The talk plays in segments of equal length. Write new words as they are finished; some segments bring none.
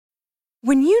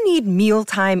When you need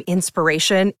mealtime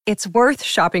inspiration, it's worth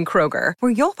shopping Kroger,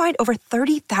 where you'll find over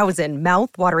 30,000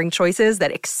 mouth-watering choices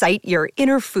that excite your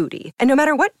inner foodie. And no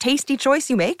matter what tasty choice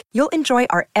you make, you'll enjoy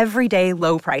our everyday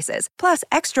low prices, plus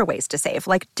extra ways to save,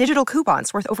 like digital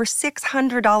coupons worth over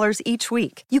 $600 each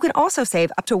week. You can also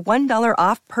save up to $1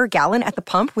 off per gallon at the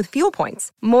pump with fuel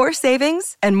points. More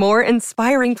savings and more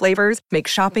inspiring flavors make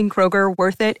shopping Kroger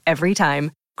worth it every time.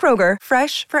 Kroger,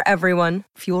 fresh for everyone.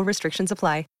 Fuel restrictions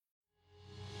apply.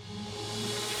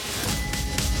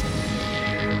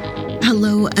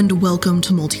 Hello and welcome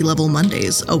to Multi-Level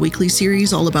Mondays, a weekly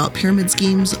series all about pyramid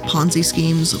schemes, Ponzi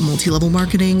schemes, multi-level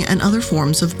marketing, and other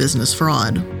forms of business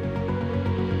fraud.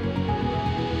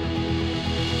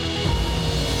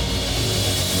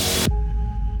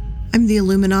 I'm the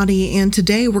Illuminati, and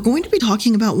today we're going to be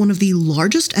talking about one of the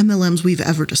largest MLMs we've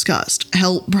ever discussed.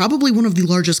 Hell, probably one of the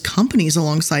largest companies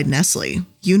alongside Nestle,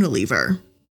 Unilever.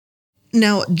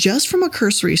 Now, just from a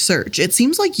cursory search, it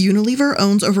seems like Unilever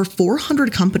owns over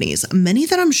 400 companies, many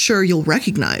that I'm sure you'll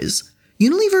recognize.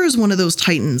 Unilever is one of those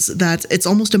titans that it's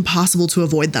almost impossible to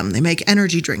avoid them. They make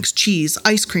energy drinks, cheese,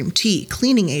 ice cream, tea,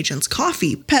 cleaning agents,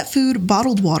 coffee, pet food,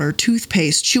 bottled water,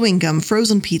 toothpaste, chewing gum,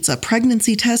 frozen pizza,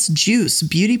 pregnancy tests, juice,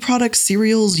 beauty products,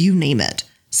 cereals, you name it.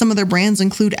 Some of their brands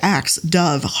include Axe,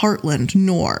 Dove, Heartland,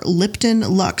 Knorr, Lipton,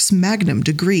 Lux, Magnum,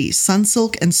 Degree,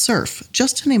 Sunsilk, and Surf,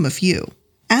 just to name a few.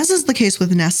 As is the case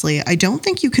with Nestle, I don't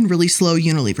think you can really slow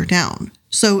Unilever down.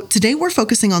 So today we're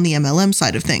focusing on the MLM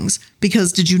side of things,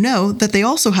 because did you know that they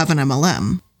also have an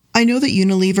MLM? I know that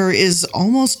Unilever is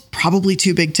almost probably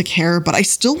too big to care, but I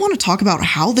still want to talk about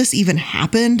how this even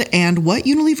happened and what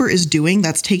Unilever is doing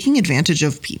that's taking advantage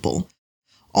of people.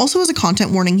 Also, as a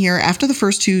content warning here, after the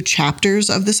first two chapters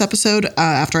of this episode,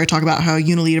 after I talk about how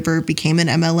Unilever became an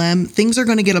MLM, things are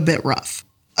going to get a bit rough.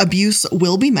 Abuse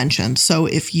will be mentioned, so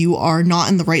if you are not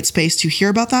in the right space to hear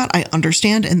about that, I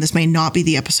understand, and this may not be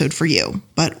the episode for you.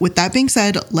 But with that being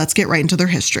said, let's get right into their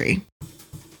history.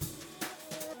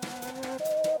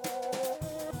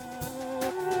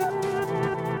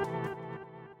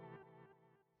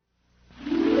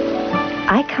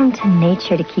 I come to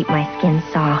nature to keep my skin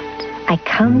soft. I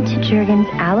come to Jergens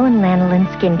Aloe and Lanolin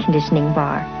Skin Conditioning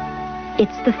Bar.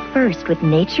 It's the first with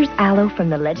nature's aloe from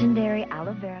the legendary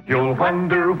aloe vera. You'll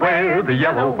wonder where the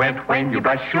yellow went when you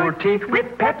brush your teeth with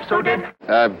Pepsodent.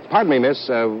 Pardon me, miss.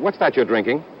 What's that you're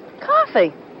drinking?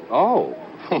 Coffee. Oh,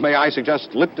 may I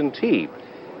suggest Lipton tea?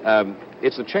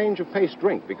 It's a change of pace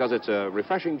drink because it's a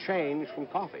refreshing change from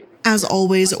coffee. As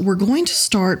always, we're going to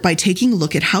start by taking a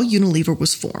look at how Unilever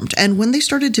was formed and when they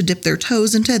started to dip their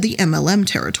toes into the MLM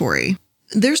territory.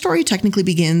 Their story technically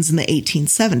begins in the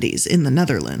 1870s in the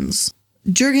Netherlands.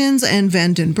 Jergens and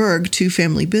Van den Berg, two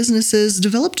family businesses,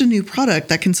 developed a new product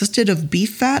that consisted of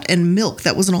beef fat and milk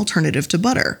that was an alternative to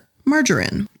butter,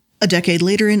 margarine. A decade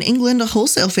later in England, a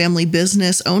wholesale family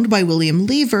business owned by William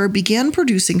Lever began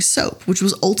producing soap, which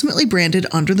was ultimately branded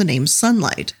under the name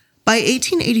Sunlight. By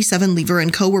 1887, Lever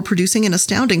 & Co. were producing an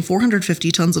astounding 450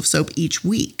 tons of soap each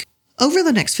week. Over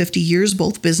the next 50 years,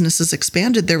 both businesses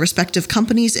expanded their respective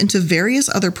companies into various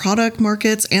other product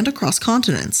markets and across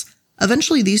continents.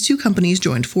 Eventually, these two companies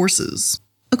joined forces.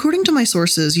 According to my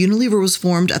sources, Unilever was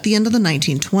formed at the end of the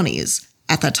 1920s.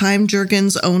 At that time,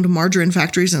 Jergens owned margarine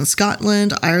factories in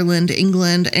Scotland, Ireland,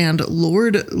 England, and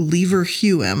Lord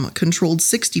Leverhulme controlled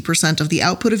 60% of the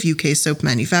output of UK soap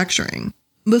manufacturing.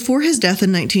 Before his death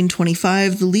in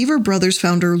 1925, the Lever brothers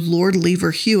founder Lord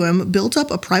Leverhulme built up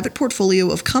a private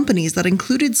portfolio of companies that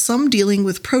included some dealing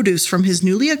with produce from his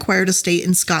newly acquired estate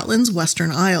in Scotland's Western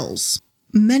Isles.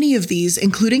 Many of these,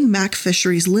 including Mac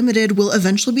Fisheries Limited, will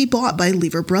eventually be bought by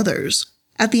Lever brothers.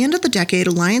 At the end of the decade,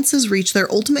 alliances reach their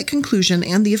ultimate conclusion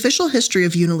and the official history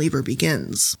of Unilever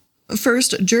begins.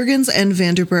 First, Jergens and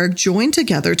Van den Berg joined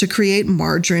together to create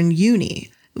Margarine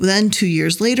Uni. Then, 2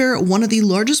 years later, one of the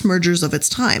largest mergers of its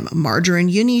time, Margarine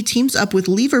Uni teams up with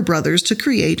Lever brothers to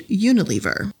create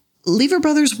Unilever. Lever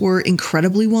brothers were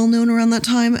incredibly well known around that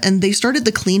time, and they started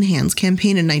the Clean Hands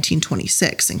campaign in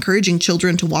 1926, encouraging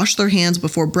children to wash their hands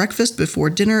before breakfast, before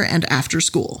dinner, and after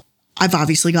school. I've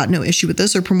obviously got no issue with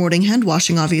this or promoting hand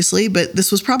washing, obviously, but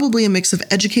this was probably a mix of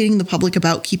educating the public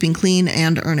about keeping clean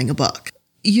and earning a buck.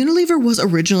 Unilever was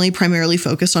originally primarily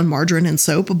focused on margarine and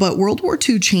soap, but World War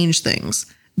II changed things.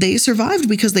 They survived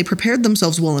because they prepared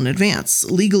themselves well in advance.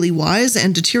 Legally wise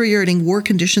and deteriorating war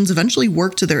conditions eventually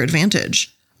worked to their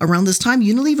advantage. Around this time,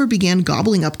 Unilever began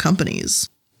gobbling up companies.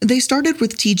 They started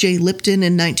with T.J. Lipton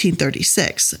in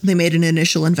 1936. They made an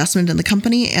initial investment in the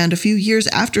company, and a few years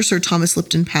after Sir Thomas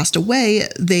Lipton passed away,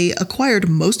 they acquired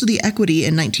most of the equity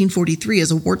in 1943 as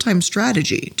a wartime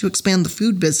strategy to expand the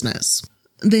food business.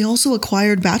 They also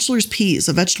acquired Bachelor's Peas,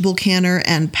 a vegetable canner,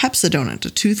 and Pepsodonut, a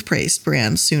toothpaste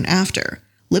brand, soon after.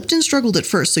 Lipton struggled at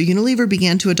first, so Unilever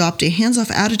began to adopt a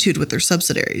hands-off attitude with their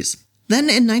subsidiaries. Then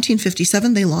in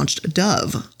 1957, they launched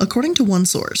Dove, according to one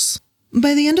source.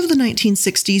 By the end of the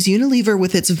 1960s, Unilever,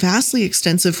 with its vastly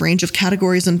extensive range of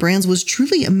categories and brands, was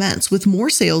truly immense, with more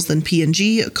sales than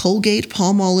P&G, Colgate,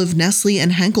 Palmolive, Nestle,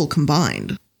 and Henkel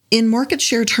combined. In market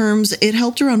share terms, it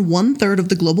helped around 1/3 of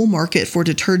the global market for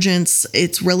detergents,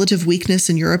 its relative weakness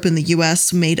in Europe and the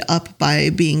US made up by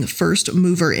being first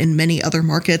mover in many other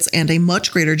markets and a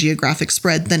much greater geographic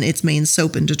spread than its main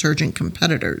soap and detergent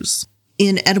competitors.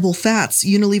 In edible fats,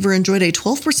 Unilever enjoyed a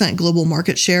 12% global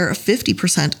market share,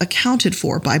 50% accounted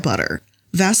for by butter.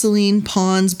 Vaseline,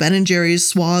 Pond's, Ben & Jerry's,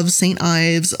 Suave, St.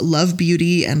 Ives, Love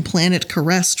Beauty, and Planet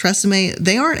Caress Tresemme,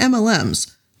 they aren't MLMs.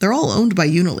 They're all owned by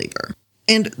Unilever.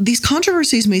 And these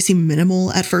controversies may seem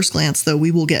minimal at first glance, though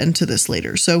we will get into this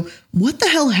later. So what the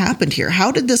hell happened here?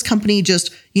 How did this company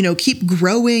just, keep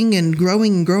growing and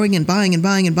growing and growing and buying and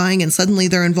buying and buying, and suddenly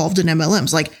they're involved in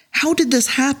MLMs? Like, how did this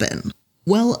happen?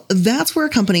 Well, that's where a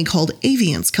company called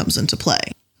Aviance comes into play.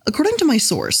 According to my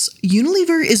source,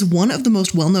 Unilever is one of the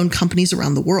most well-known companies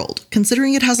around the world,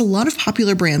 considering it has a lot of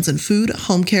popular brands in food,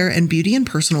 home care, and beauty and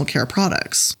personal care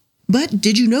products. But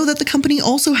did you know that the company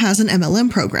also has an MLM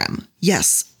program?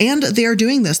 Yes, and they are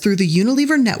doing this through the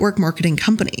Unilever Network Marketing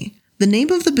Company. The name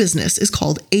of the business is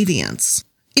called Aviance.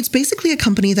 It's basically a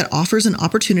company that offers an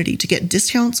opportunity to get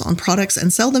discounts on products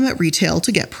and sell them at retail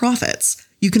to get profits.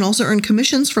 You can also earn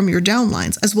commissions from your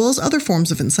downlines, as well as other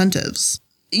forms of incentives.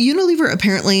 Unilever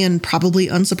apparently, and probably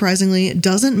unsurprisingly,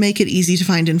 doesn't make it easy to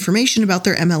find information about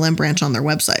their MLM branch on their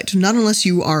website, not unless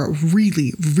you are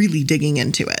really, really digging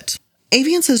into it.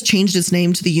 Aviance has changed its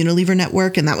name to the Unilever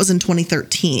Network, and that was in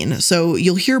 2013, so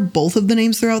you'll hear both of the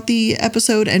names throughout the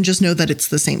episode and just know that it's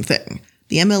the same thing,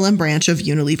 the MLM branch of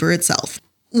Unilever itself.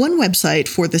 One website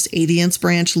for this Aviance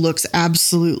branch looks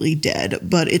absolutely dead,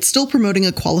 but it's still promoting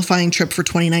a qualifying trip for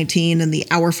 2019, and the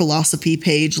Our Philosophy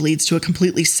page leads to a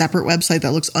completely separate website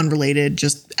that looks unrelated,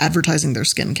 just advertising their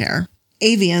skincare.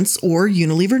 Aviance, or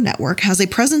Unilever Network, has a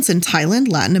presence in Thailand,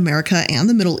 Latin America, and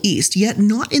the Middle East, yet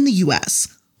not in the US.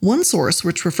 One source,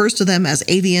 which refers to them as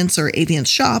Aviance or Aviance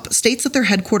Shop, states that their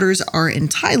headquarters are in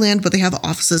Thailand, but they have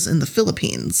offices in the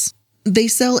Philippines. They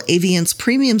sell Aviance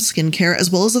premium skincare as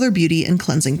well as other beauty and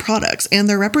cleansing products, and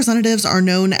their representatives are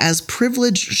known as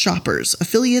privileged shoppers,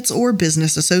 affiliates, or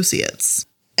business associates.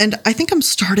 And I think I'm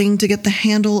starting to get the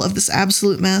handle of this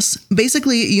absolute mess.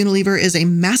 Basically, Unilever is a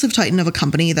massive titan of a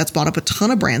company that's bought up a ton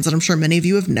of brands that I'm sure many of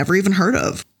you have never even heard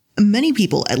of. Many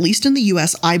people, at least in the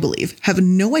US, I believe, have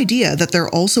no idea that they're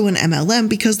also an MLM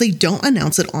because they don't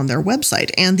announce it on their website,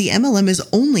 and the MLM is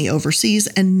only overseas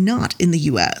and not in the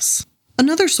US.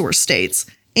 Another source states,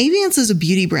 Aviance is a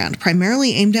beauty brand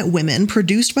primarily aimed at women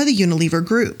produced by the Unilever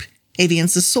Group.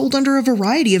 Aviance is sold under a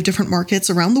variety of different markets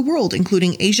around the world,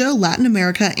 including Asia, Latin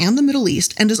America, and the Middle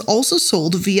East, and is also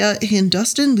sold via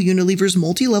Hindustan Unilever's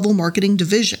multi-level marketing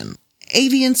division.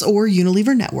 Aviance, or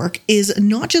Unilever Network, is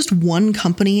not just one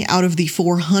company out of the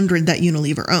 400 that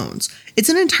Unilever owns. It's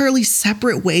an entirely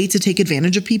separate way to take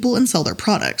advantage of people and sell their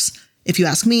products. If you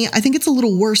ask me, I think it's a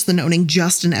little worse than owning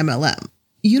just an MLM.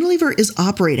 Unilever is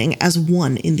operating as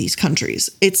one in these countries.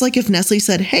 It's like if Nestle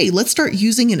said, hey, let's start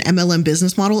using an MLM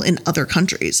business model in other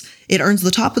countries. It earns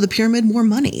the top of the pyramid more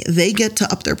money. They get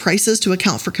to up their prices to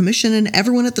account for commission, and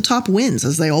everyone at the top wins,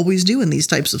 as they always do in these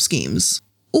types of schemes.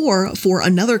 Or, for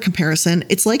another comparison,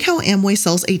 it's like how Amway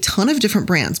sells a ton of different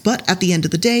brands, but at the end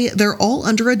of the day, they're all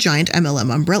under a giant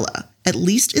MLM umbrella, at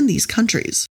least in these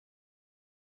countries.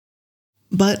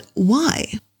 But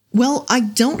why? Well, I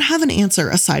don't have an answer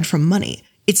aside from money.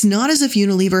 It's not as if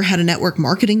Unilever had a network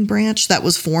marketing branch that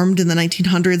was formed in the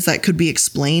 1900s that could be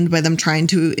explained by them trying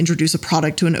to introduce a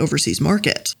product to an overseas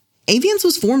market. Aviance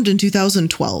was formed in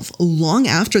 2012, long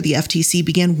after the FTC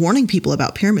began warning people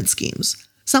about pyramid schemes.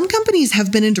 Some companies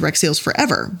have been in direct sales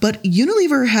forever, but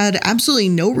Unilever had absolutely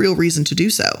no real reason to do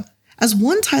so. As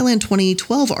one Thailand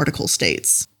 2012 article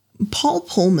states, Paul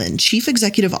Pullman, Chief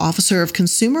Executive Officer of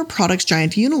consumer products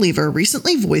giant Unilever,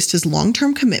 recently voiced his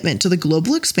long-term commitment to the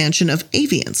global expansion of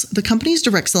Aviance, the company's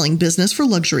direct-selling business for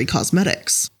luxury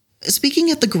cosmetics.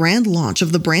 Speaking at the grand launch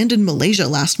of the brand in Malaysia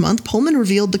last month, Pullman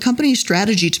revealed the company's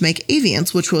strategy to make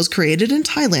Aviance, which was created in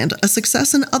Thailand, a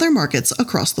success in other markets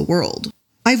across the world.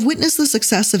 I've witnessed the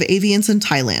success of Aviance in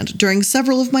Thailand. During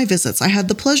several of my visits, I had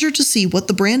the pleasure to see what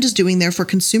the brand is doing there for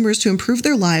consumers to improve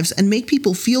their lives and make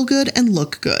people feel good and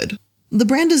look good. The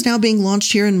brand is now being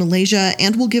launched here in Malaysia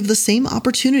and will give the same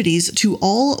opportunities to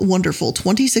all wonderful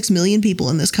 26 million people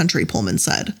in this country, Pullman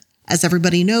said. As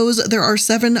everybody knows, there are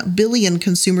 7 billion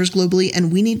consumers globally,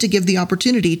 and we need to give the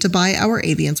opportunity to buy our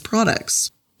Aviance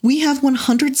products. We have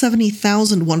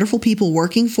 170,000 wonderful people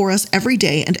working for us every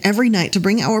day and every night to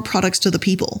bring our products to the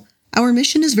people. Our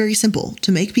mission is very simple,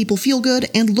 to make people feel good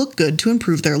and look good to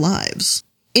improve their lives.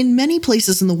 In many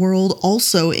places in the world,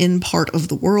 also in part of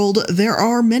the world, there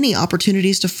are many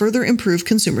opportunities to further improve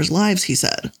consumers' lives, he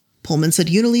said. Pullman said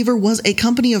Unilever was a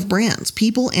company of brands,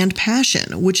 people, and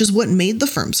passion, which is what made the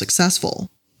firm successful.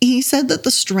 He said that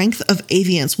the strength of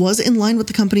Aviance was in line with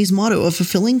the company's motto of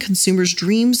fulfilling consumers'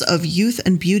 dreams of youth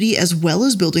and beauty as well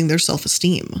as building their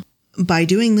self-esteem. By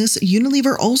doing this,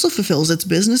 Unilever also fulfills its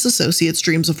business associates'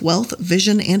 dreams of wealth,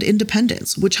 vision, and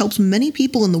independence, which helps many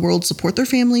people in the world support their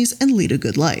families and lead a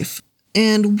good life.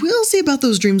 And we'll see about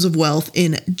those dreams of wealth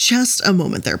in just a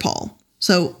moment there, Paul.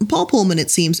 So, Paul Pullman,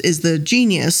 it seems, is the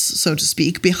genius, so to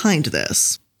speak, behind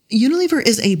this. Unilever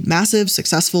is a massive,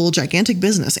 successful, gigantic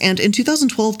business, and in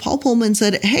 2012, Paul Pullman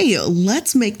said, hey,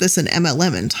 let's make this an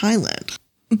MLM in Thailand.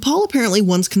 Paul apparently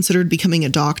once considered becoming a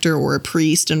doctor or a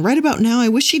priest, and right about now I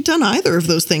wish he'd done either of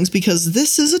those things because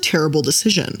this is a terrible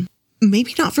decision.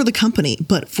 Maybe not for the company,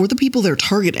 but for the people they're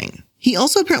targeting. He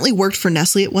also apparently worked for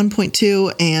Nestle at one point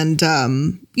too, and,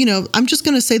 I'm just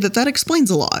going to say that explains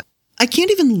a lot. I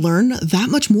can't even learn that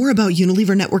much more about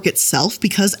Unilever Network itself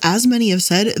because, as many have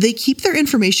said, they keep their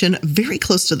information very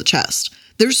close to the chest.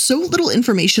 There's so little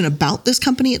information about this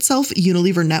company itself.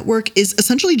 Unilever Network is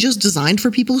essentially just designed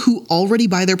for people who already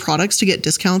buy their products to get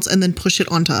discounts and then push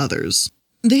it onto others.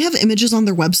 They have images on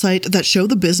their website that show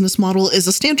the business model is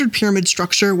a standard pyramid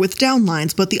structure with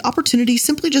downlines, but the opportunity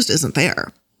simply just isn't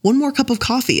there. One More Cup of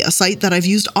Coffee, a site that I've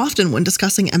used often when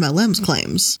discussing MLM's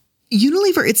claims.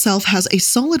 Unilever itself has a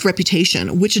solid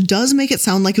reputation, which does make it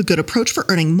sound like a good approach for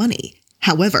earning money.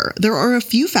 However, there are a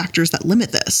few factors that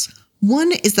limit this.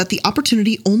 One is that the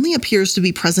opportunity only appears to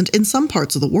be present in some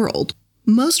parts of the world.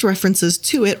 Most references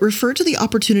to it refer to the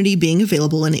opportunity being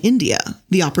available in India.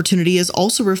 The opportunity is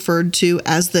also referred to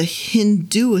as the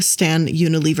Hindustan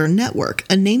Unilever Network,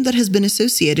 a name that has been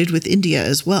associated with India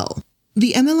as well.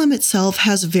 The MLM itself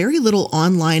has very little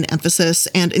online emphasis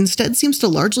and instead seems to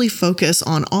largely focus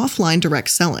on offline direct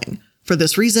selling. For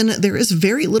this reason, there is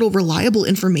very little reliable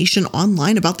information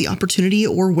online about the opportunity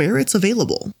or where it's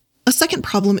available. A second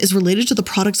problem is related to the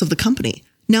products of the company.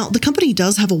 Now, the company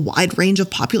does have a wide range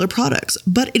of popular products,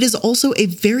 but it is also a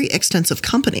very extensive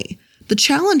company. The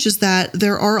challenge is that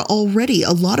there are already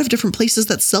a lot of different places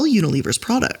that sell Unilever's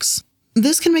products.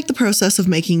 This can make the process of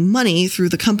making money through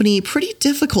the company pretty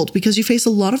difficult because you face a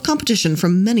lot of competition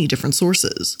from many different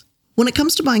sources. When it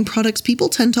comes to buying products, people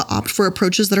tend to opt for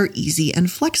approaches that are easy and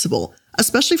flexible,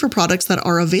 especially for products that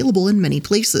are available in many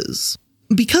places.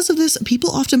 Because of this, people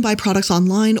often buy products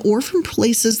online or from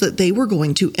places that they were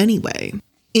going to anyway.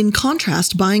 In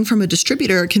contrast, buying from a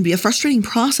distributor can be a frustrating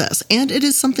process, and it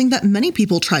is something that many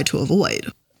people try to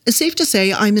avoid. It's safe to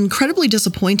say I'm incredibly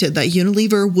disappointed that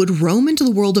Unilever would roam into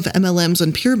the world of MLMs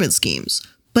and pyramid schemes.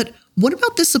 But what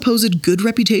about this supposed good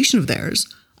reputation of theirs?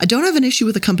 I don't have an issue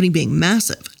with a company being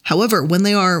massive. However, when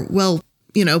they are,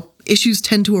 issues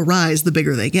tend to arise the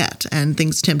bigger they get, and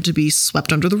things tend to be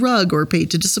swept under the rug or paid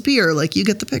to disappear, like you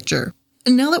get the picture.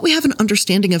 And now that we have an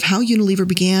understanding of how Unilever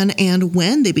began and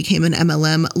when they became an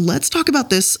MLM, let's talk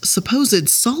about this supposed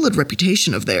solid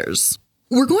reputation of theirs.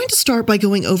 We're going to start by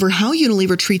going over how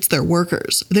Unilever treats their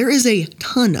workers. There is a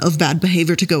ton of bad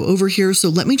behavior to go over here, so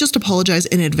let me just apologize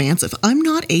in advance if I'm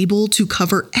not able to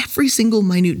cover every single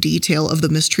minute detail of the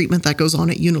mistreatment that goes on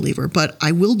at Unilever, but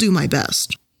I will do my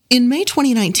best. In May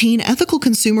 2019, Ethical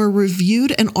Consumer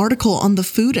reviewed an article on the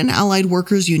Food and Allied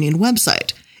Workers Union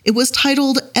website. It was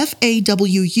titled,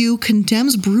 FAWU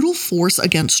Condemns Brutal Force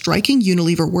Against Striking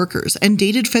Unilever Workers, and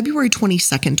dated February 22,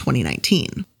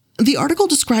 2019. The article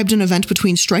described an event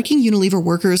between striking Unilever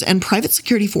workers and private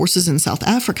security forces in South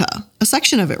Africa. A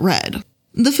section of it read,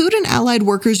 "The Food and Allied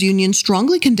Workers Union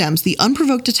strongly condemns the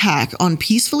unprovoked attack on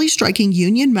peacefully striking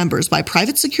union members by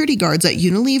private security guards at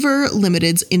Unilever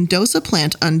Limited's Indosa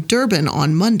plant in Durban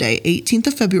on Monday, 18th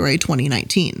of February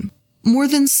 2019. More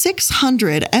than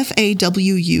 600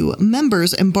 FAWU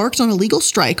members embarked on a legal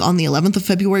strike on the 11th of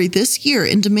February this year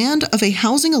in demand of a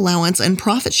housing allowance and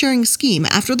profit-sharing scheme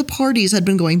after the parties had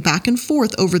been going back and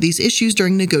forth over these issues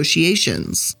during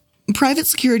negotiations. Private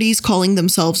securities calling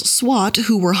themselves SWAT,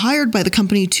 who were hired by the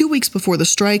company 2 weeks before the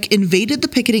strike, invaded the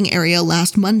picketing area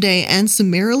last Monday and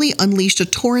summarily unleashed a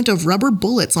torrent of rubber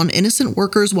bullets on innocent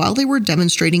workers while they were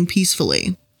demonstrating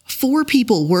peacefully. 4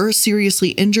 people were seriously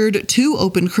injured, 2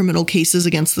 opened criminal cases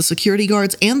against the security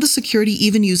guards, and the security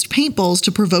even used paintballs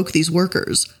to provoke these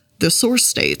workers. The source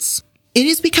states, It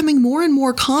is becoming more and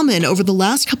more common over the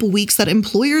last couple weeks that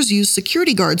employers use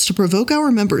security guards to provoke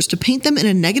our members to paint them in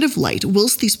a negative light,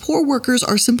 whilst these poor workers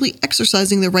are simply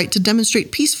exercising their right to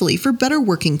demonstrate peacefully for better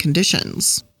working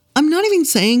conditions. I'm not even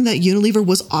saying that Unilever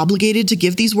was obligated to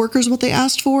give these workers what they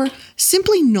asked for,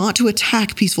 simply not to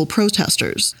attack peaceful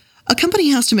protesters. A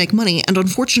company has to make money, and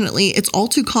unfortunately, it's all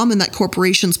too common that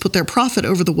corporations put their profit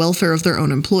over the welfare of their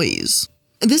own employees.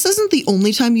 This isn't the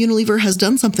only time Unilever has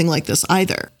done something like this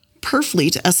either.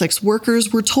 Purfleet Essex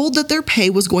workers were told that their pay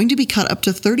was going to be cut up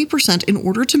to 30% in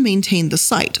order to maintain the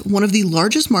site, one of the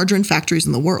largest margarine factories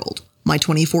in the world. My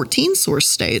 2014 source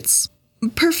states,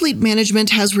 Purfleet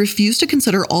management has refused to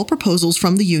consider all proposals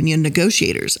from the union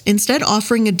negotiators, instead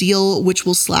offering a deal which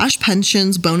will slash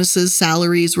pensions, bonuses,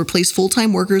 salaries, replace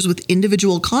full-time workers with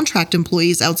individual contract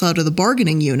employees outside of the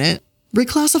bargaining unit,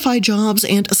 reclassify jobs,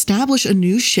 and establish a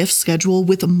new shift schedule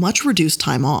with much reduced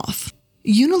time off.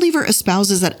 Unilever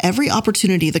espouses at every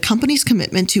opportunity the company's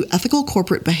commitment to ethical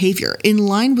corporate behavior in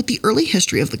line with the early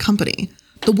history of the company.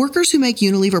 The workers who make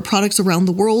Unilever products around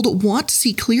the world want to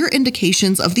see clear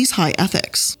indications of these high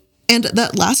ethics. And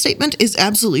that last statement is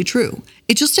absolutely true.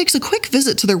 It just takes a quick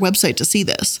visit to their website to see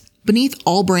this. Beneath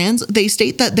all brands, they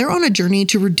state that they're on a journey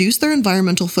to reduce their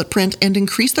environmental footprint and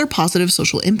increase their positive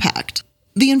social impact.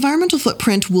 The environmental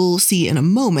footprint we'll see in a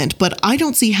moment, but I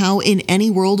don't see how in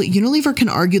any world Unilever can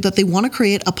argue that they want to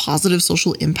create a positive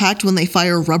social impact when they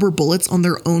fire rubber bullets on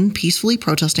their own peacefully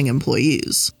protesting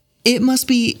employees. It must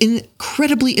be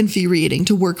incredibly infuriating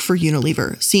to work for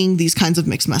Unilever, seeing these kinds of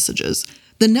mixed messages.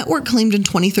 The network claimed in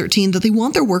 2013 that they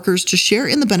want their workers to share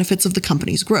in the benefits of the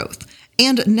company's growth,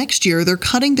 and next year they're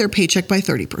cutting their paycheck by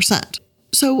 30%.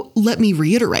 So let me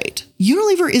reiterate,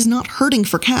 Unilever is not hurting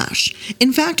for cash.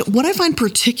 In fact, what I find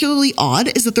particularly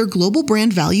odd is that their global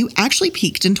brand value actually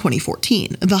peaked in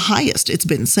 2014, the highest it's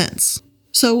been since.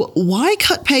 So why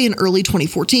cut pay in early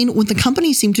 2014 when the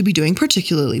company seemed to be doing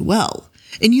particularly well?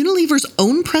 In Unilever's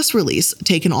own press release,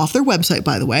 taken off their website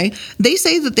by the way, they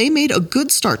say that they made a good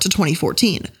start to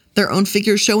 2014. Their own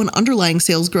figures show an underlying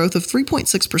sales growth of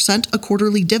 3.6%, a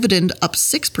quarterly dividend up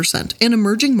 6%, and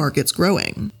emerging markets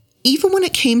growing. Even when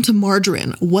it came to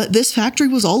margarine, what this factory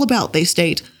was all about, they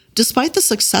state, despite the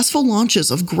successful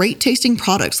launches of great-tasting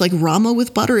products like Rama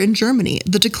with butter in Germany,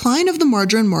 the decline of the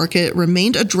margarine market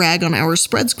remained a drag on our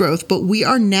spreads growth, but we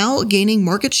are now gaining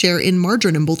market share in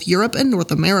margarine in both Europe and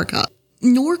North America.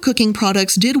 Knorr cooking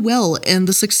products did well, and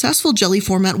the successful jelly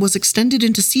format was extended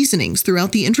into seasonings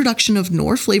throughout the introduction of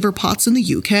Knorr flavor pots in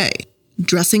the UK.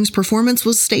 Dressing's performance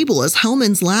was stable as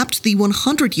Hellmann's lapped the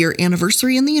 100-year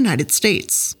anniversary in the United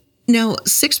States. Now,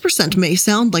 6% may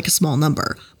sound like a small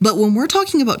number, but when we're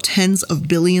talking about tens of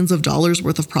billions of dollars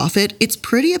worth of profit, it's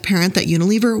pretty apparent that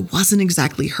Unilever wasn't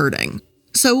exactly hurting.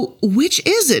 So, which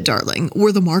is it, darling?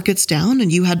 Were the markets down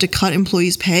and you had to cut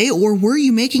employees' pay, or were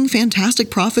you making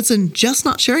fantastic profits and just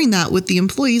not sharing that with the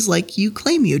employees like you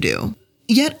claim you do?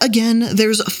 Yet again,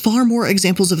 there's far more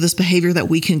examples of this behavior that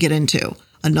we can get into.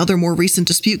 Another more recent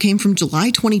dispute came from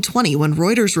July 2020 when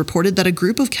Reuters reported that a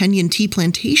group of Kenyan tea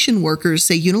plantation workers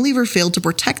say Unilever failed to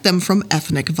protect them from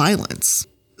ethnic violence.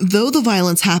 Though the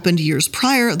violence happened years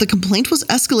prior, the complaint was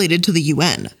escalated to the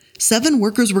UN. 7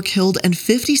 workers were killed and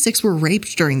 56 were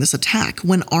raped during this attack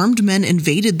when armed men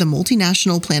invaded the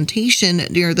multinational plantation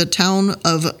near the town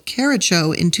of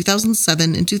Kericho in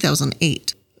 2007 and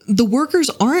 2008. The workers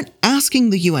aren't asking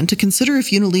the UN to consider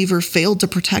if Unilever failed to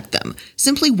protect them,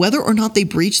 simply whether or not they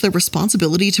breached their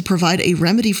responsibility to provide a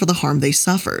remedy for the harm they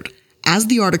suffered. As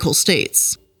the article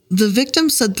states, the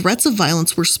victims said threats of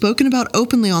violence were spoken about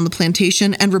openly on the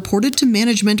plantation and reported to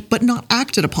management but not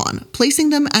acted upon, placing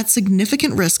them at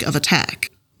significant risk of attack.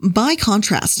 By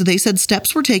contrast, they said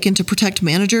steps were taken to protect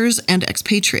managers and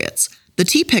expatriates. The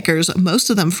tea pickers, most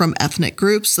of them from ethnic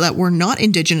groups that were not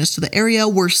indigenous to the area,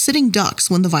 were sitting ducks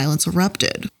when the violence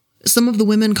erupted. Some of the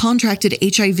women contracted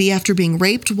HIV after being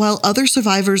raped, while other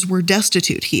survivors were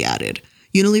destitute, he added.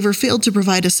 Unilever failed to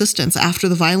provide assistance after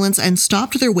the violence and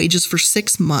stopped their wages for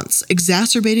 6 months,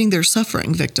 exacerbating their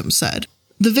suffering, victims said.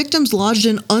 The victims lodged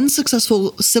an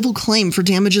unsuccessful civil claim for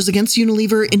damages against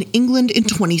Unilever in England in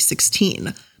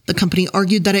 2016. The company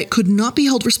argued that it could not be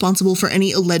held responsible for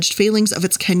any alleged failings of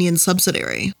its Kenyan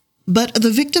subsidiary. But the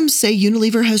victims say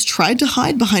Unilever has tried to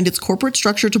hide behind its corporate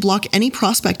structure to block any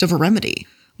prospect of a remedy.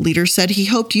 Leaders said he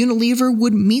hoped Unilever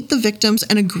would meet the victims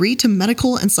and agree to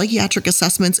medical and psychiatric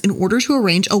assessments in order to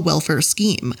arrange a welfare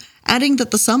scheme, adding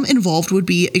that the sum involved would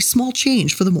be a small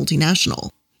change for the multinational.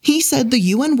 He said the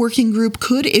UN working group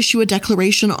could issue a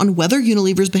declaration on whether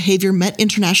Unilever's behavior met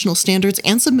international standards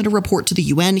and submit a report to the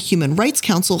UN Human Rights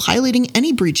Council highlighting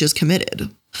any breaches committed.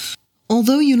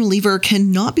 Although Unilever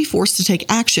cannot be forced to take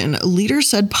action, leaders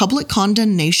said public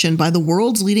condemnation by the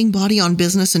world's leading body on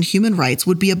business and human rights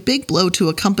would be a big blow to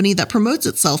a company that promotes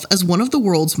itself as one of the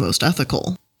world's most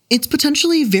ethical. It's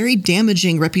potentially very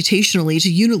damaging reputationally to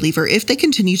Unilever if they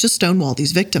continue to stonewall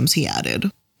these victims, he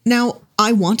added. Now,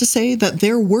 I want to say that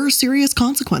there were serious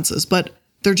consequences, but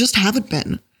there just haven't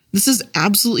been. This is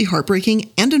absolutely heartbreaking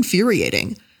and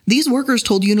infuriating. These workers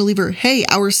told Unilever, hey,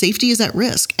 our safety is at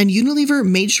risk, and Unilever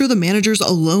made sure the managers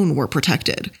alone were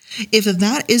protected. If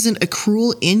that isn't a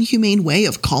cruel, inhumane way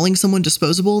of calling someone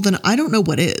disposable, then I don't know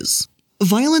what is.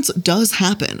 Violence does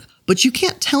happen, but you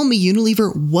can't tell me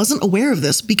Unilever wasn't aware of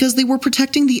this because they were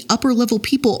protecting the upper-level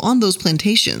people on those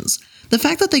plantations. The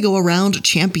fact that they go around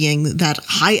championing that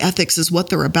high ethics is what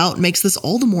they're about makes this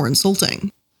all the more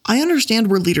insulting. I understand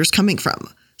where leaders coming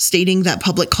from, stating that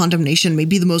public condemnation may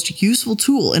be the most useful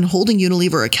tool in holding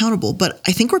Unilever accountable, but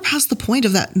I think we're past the point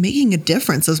of that making a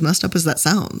difference, as messed up as that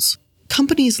sounds.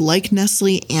 Companies like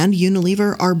Nestle and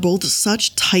Unilever are both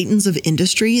such titans of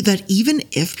industry that even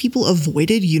if people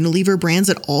avoided Unilever brands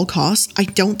at all costs, I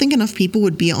don't think enough people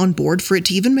would be on board for it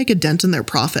to even make a dent in their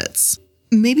profits.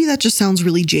 Maybe that just sounds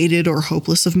really jaded or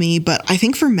hopeless of me, but I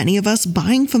think for many of us,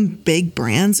 buying from big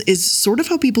brands is sort of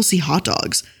how people see hot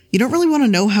dogs. You don't really want to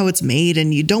know how it's made,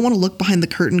 and you don't want to look behind the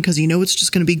curtain because you know it's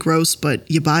just going to be gross, but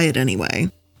you buy it anyway.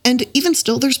 And even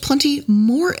still, there's plenty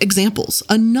more examples,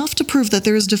 enough to prove that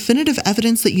there is definitive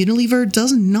evidence that Unilever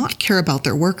does not care about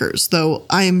their workers, though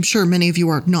I am sure many of you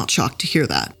are not shocked to hear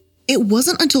that. It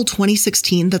wasn't until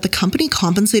 2016 that the company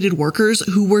compensated workers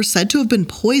who were said to have been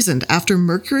poisoned after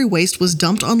mercury waste was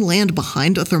dumped on land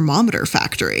behind a thermometer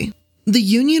factory. The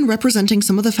union representing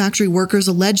some of the factory workers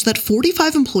alleged that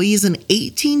 45 employees and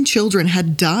 18 children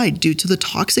had died due to the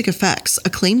toxic effects, a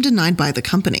claim denied by the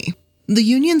company. The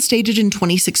union stated in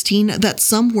 2016 that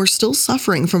some were still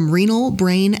suffering from renal,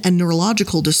 brain, and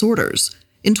neurological disorders.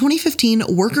 In 2015,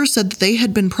 workers said that they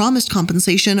had been promised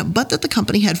compensation, but that the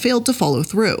company had failed to follow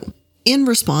through. In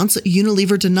response,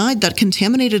 Unilever denied that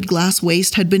contaminated glass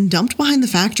waste had been dumped behind the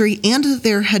factory and that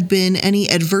there had been any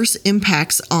adverse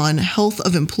impacts on health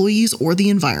of employees or the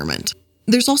environment.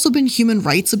 There's also been human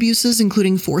rights abuses,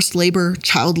 including forced labor,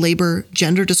 child labor,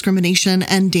 gender discrimination,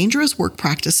 and dangerous work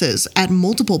practices at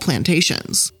multiple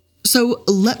plantations. So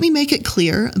let me make it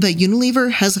clear that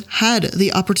Unilever has had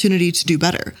the opportunity to do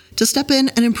better, to step in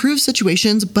and improve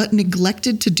situations, but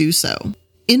neglected to do so.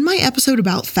 In my episode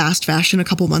about fast fashion a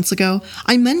couple months ago,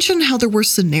 I mentioned how there were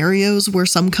scenarios where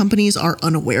some companies are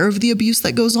unaware of the abuse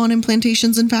that goes on in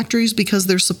plantations and factories because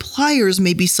their suppliers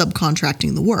may be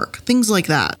subcontracting the work, things like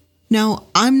that. Now,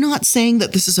 I'm not saying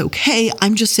that this is okay,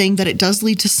 I'm just saying that it does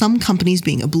lead to some companies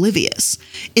being oblivious.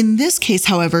 In this case,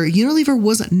 however, Unilever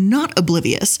was not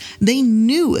oblivious. They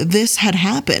knew this had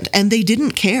happened, and they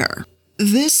didn't care.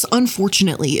 This,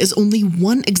 unfortunately, is only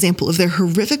one example of their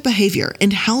horrific behavior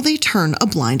and how they turn a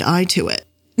blind eye to it.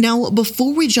 Now,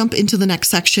 before we jump into the next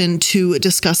section to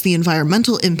discuss the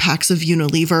environmental impacts of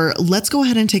Unilever, let's go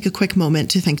ahead and take a quick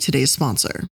moment to thank today's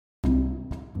sponsor.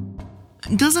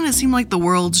 Doesn't it seem like the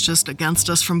world's just against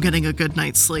us from getting a good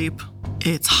night's sleep?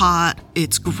 It's hot,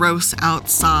 it's gross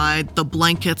outside, the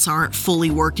blankets aren't fully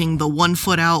working, the 1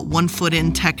 foot out, 1 foot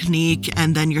in technique,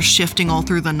 and then you're shifting all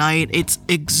through the night. It's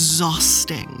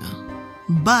exhausting.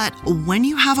 But when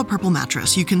you have a Purple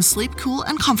mattress, you can sleep cool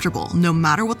and comfortable no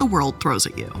matter what the world throws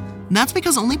at you. That's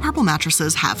because only Purple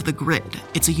mattresses have the grid.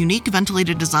 It's a unique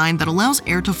ventilated design that allows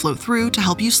air to flow through to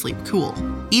help you sleep cool,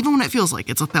 even when it feels like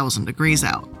it's 1,000 degrees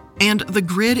out. And the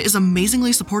grid is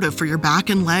amazingly supportive for your back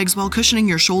and legs while cushioning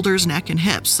your shoulders, neck, and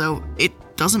hips, so it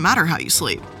doesn't matter how you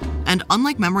sleep. And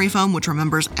unlike memory foam, which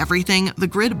remembers everything, the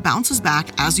grid bounces back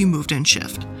as you moved and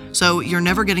shift. So you're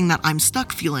never getting that I'm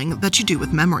stuck feeling that you do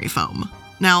with memory foam.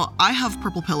 Now, I have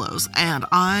Purple pillows, and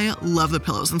I love the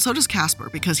pillows, and so does Casper,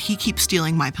 because he keeps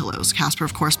stealing my pillows. Casper,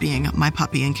 of course, being my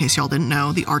puppy, in case y'all didn't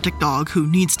know, the Arctic dog who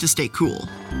needs to stay cool.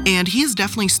 And he has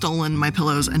definitely stolen my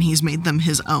pillows, and he's made them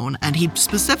his own, and he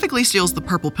specifically steals the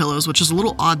Purple pillows, which is a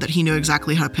little odd that he knew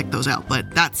exactly how to pick those out,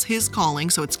 but that's his calling,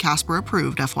 so it's Casper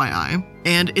approved, FYI.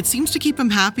 And it seems to keep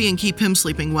him happy and keep him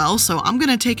sleeping well, so I'm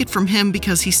gonna take it from him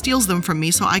because he steals them from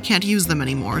me, so I can't use them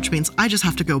anymore, which means I just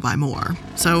have to go buy more.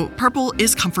 So Purple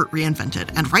is comfort reinvented,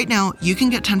 and right now you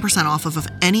can get 10% off of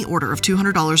any order of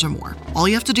 $200 or more. All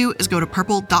you have to do is go to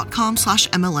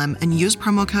purple.com/MLM and use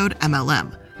promo code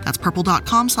MLM. That's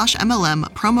purple.com/MLM,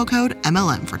 promo code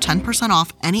MLM for 10%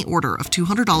 off any order of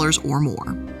 $200 or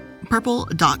more.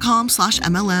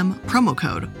 Purple.com/MLM, promo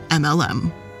code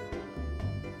MLM.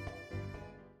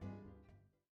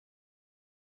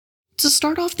 To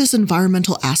start off this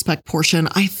environmental aspect portion,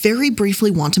 I very briefly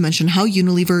want to mention how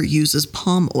Unilever uses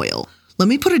palm oil. Let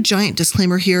me put a giant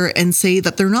disclaimer here and say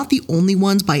that they're not the only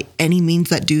ones by any means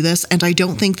that do this, and I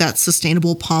don't think that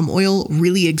sustainable palm oil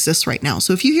really exists right now.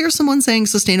 So if you hear someone saying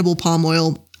sustainable palm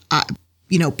oil,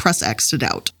 press X to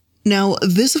doubt. Now,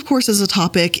 this, of course, is a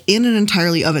topic in and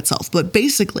entirely of itself, but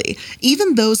basically,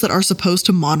 even those that are supposed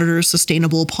to monitor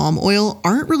sustainable palm oil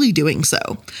aren't really doing so.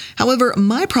 However,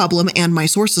 my problem and my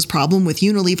source's problem with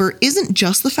Unilever isn't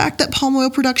just the fact that palm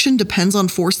oil production depends on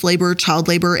forced labor, child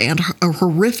labor, and a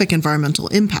horrific environmental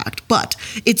impact, but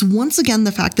it's once again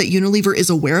the fact that Unilever is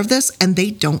aware of this and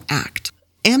they don't act.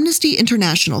 Amnesty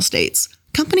International states,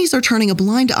 companies are turning a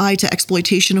blind eye to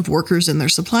exploitation of workers in their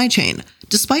supply chain.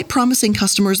 Despite promising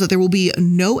customers that there will be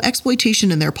no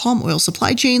exploitation in their palm oil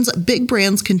supply chains, big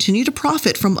brands continue to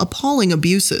profit from appalling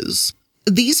abuses.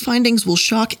 These findings will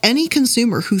shock any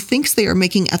consumer who thinks they are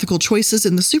making ethical choices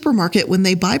in the supermarket when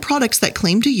they buy products that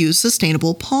claim to use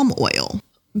sustainable palm oil.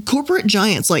 Corporate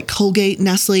giants like Colgate,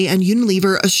 Nestle, and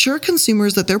Unilever assure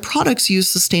consumers that their products use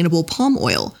sustainable palm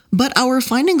oil, but our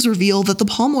findings reveal that the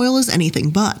palm oil is anything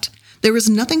but. There is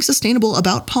nothing sustainable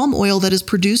about palm oil that is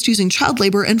produced using child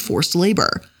labor and forced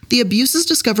labor. The abuses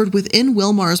discovered within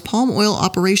Wilmar's palm oil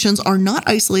operations are not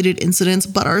isolated incidents,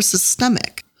 but are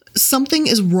systemic. Something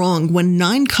is wrong when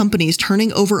 9 companies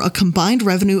turning over a combined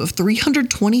revenue of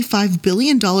 $325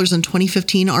 billion in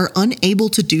 2015 are unable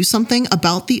to do something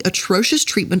about the atrocious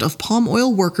treatment of palm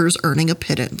oil workers earning a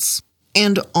pittance.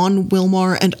 And on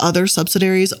Wilmar and other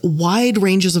subsidiaries, wide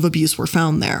ranges of abuse were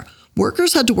found there.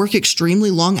 Workers had to work extremely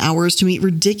long hours to meet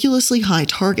ridiculously high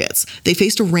targets. They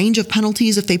faced a range of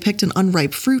penalties if they picked an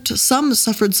unripe fruit. Some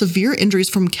suffered severe injuries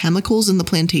from chemicals in the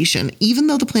plantation, even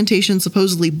though the plantation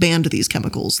supposedly banned these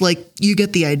chemicals. You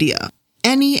get the idea.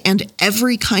 Any and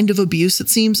every kind of abuse, it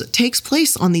seems, takes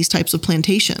place on these types of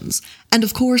plantations. And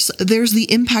of course, there's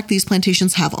the impact these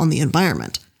plantations have on the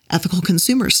environment. Ethical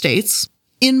Consumer states,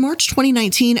 in March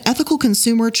 2019, Ethical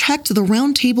Consumer checked the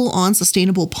Roundtable on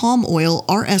Sustainable Palm Oil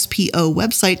RSPO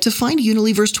website to find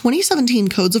Unilever's 2017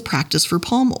 Codes of Practice for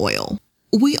Palm Oil.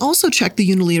 We also checked the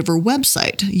Unilever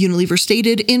website. Unilever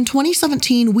stated, in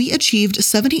 2017, we achieved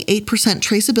 78%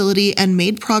 traceability and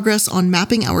made progress on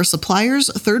mapping our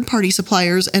suppliers, third-party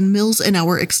suppliers, and mills in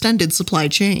our extended supply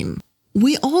chain.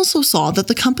 We also saw that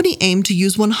the company aimed to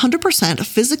use 100%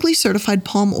 physically certified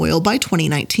palm oil by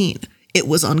 2019. It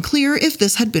was unclear if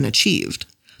this had been achieved.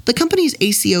 The company's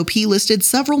ACOP listed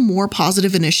several more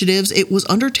positive initiatives it was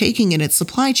undertaking in its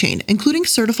supply chain, including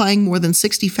certifying more than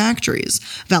 60 factories,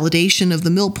 validation of the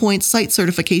mill point, site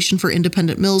certification for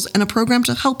independent mills, and a program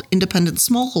to help independent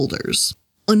smallholders.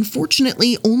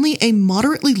 Unfortunately, only a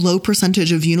moderately low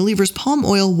percentage of Unilever's palm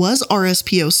oil was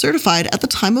RSPO certified at the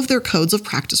time of their Codes of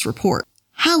Practice report.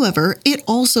 However, it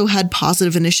also had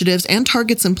positive initiatives and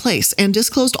targets in place and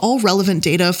disclosed all relevant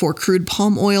data for crude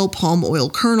palm oil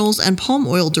kernels, and palm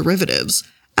oil derivatives.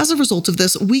 As a result of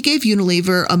this, we gave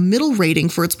Unilever a middle rating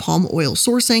for its palm oil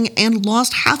sourcing and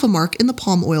lost half a mark in the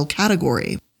palm oil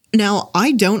category. Now,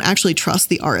 I don't actually trust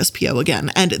the RSPO again,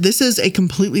 and this is a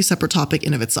completely separate topic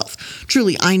in of itself.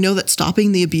 Truly, I know that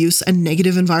stopping the abuse and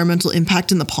negative environmental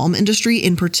impact in the palm industry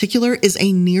in particular is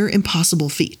a near impossible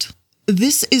feat.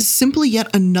 This is simply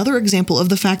yet another example of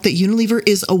the fact that Unilever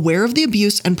is aware of the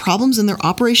abuse and problems in their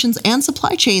operations and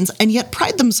supply chains and yet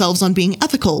pride themselves on being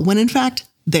ethical when in fact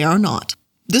they are not.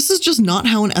 This is just not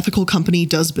how an ethical company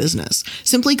does business.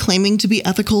 Simply claiming to be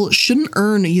ethical shouldn't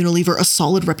earn Unilever a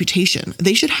solid reputation.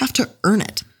 They should have to earn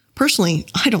it. Personally,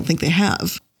 I don't think they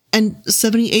have. And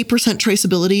 78%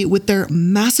 traceability with their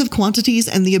massive quantities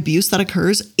and the abuse that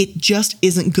occurs, it just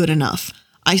isn't good enough.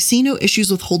 I see no issues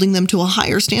with holding them to a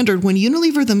higher standard when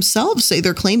Unilever themselves say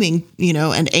they're claiming,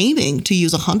 and aiming to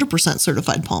use 100%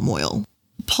 certified palm oil.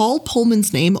 Paul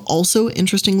Pullman's name also,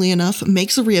 interestingly enough,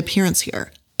 makes a reappearance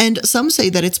here. And some say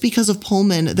that it's because of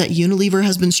Pullman that Unilever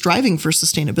has been striving for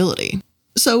sustainability.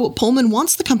 So Pullman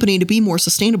wants the company to be more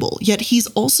sustainable, yet he's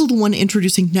also the one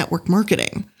introducing network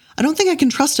marketing. I don't think I can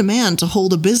trust a man to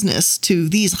hold a business to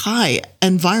these high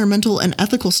environmental and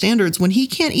ethical standards when he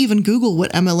can't even Google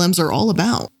what MLMs are all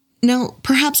about. Now,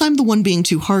 perhaps I'm the one being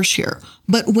too harsh here,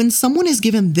 but when someone is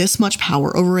given this much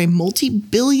power over a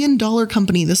multi-billion-dollar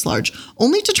company this large,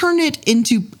 only to turn it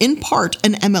into, in part,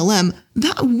 an MLM,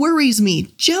 that worries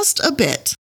me just a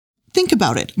bit. Think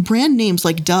about it. Brand names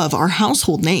like Dove are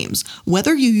household names.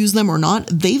 Whether you use them or not,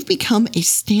 they've become a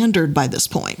standard by this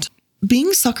point.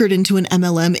 Being suckered into an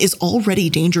MLM is already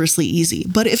dangerously easy,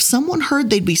 but if someone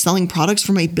heard they'd be selling products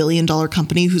from a billion-dollar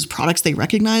company whose products they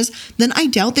recognize, then I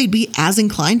doubt they'd be as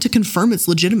inclined to confirm its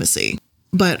legitimacy.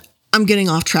 But I'm getting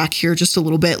off track here just a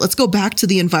little bit. Let's go back to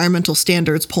the environmental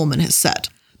standards Pullman has set.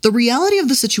 The reality of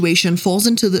the situation falls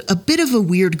into a bit of a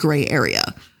weird gray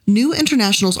area. New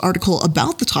International's article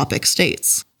about the topic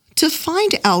states, "To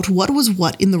find out what was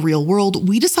what in the real world,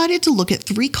 we decided to look at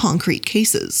 3 concrete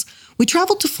cases. We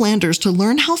traveled to Flanders to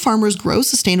learn how farmers grow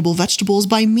sustainable vegetables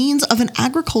by means of an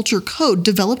agriculture code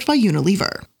developed by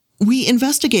Unilever. We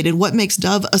investigated what makes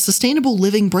Dove a sustainable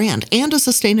living brand and a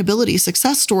sustainability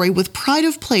success story with pride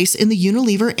of place in the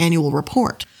Unilever annual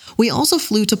report. We also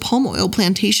flew to palm oil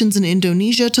plantations in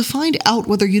Indonesia to find out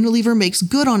whether Unilever makes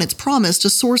good on its promise to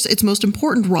source its most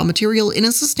important raw material in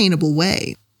a sustainable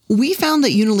way. We found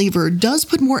that Unilever does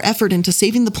put more effort into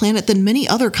saving the planet than many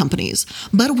other companies,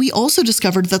 but we also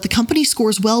discovered that the company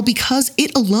scores well because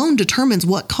it alone determines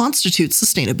what constitutes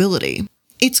sustainability.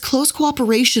 Its close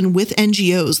cooperation with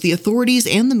NGOs, the authorities,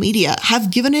 and the media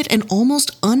have given it an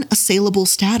almost unassailable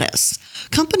status.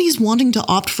 Companies wanting to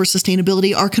opt for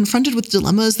sustainability are confronted with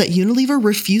dilemmas that Unilever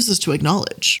refuses to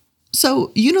acknowledge.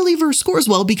 So Unilever scores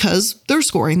well because they're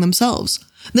scoring themselves.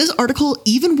 This article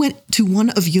even went to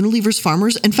one of Unilever's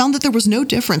farmers and found that there was no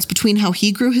difference between how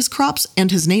he grew his crops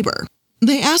and his neighbor.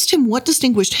 They asked him what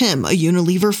distinguished him, a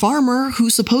Unilever farmer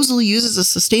who supposedly uses a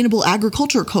sustainable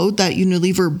agriculture code that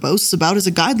Unilever boasts about as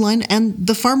a guideline, and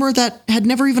the farmer that had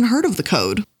never even heard of the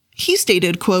code. He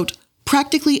stated, quote,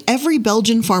 "Practically every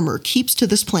Belgian farmer keeps to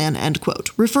this plan," end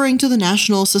quote, referring to the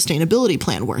National Sustainability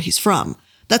Plan where he's from.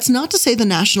 That's not to say the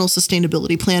National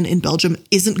Sustainability Plan in Belgium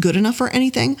isn't good enough for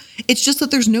anything. It's just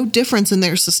that there's no difference in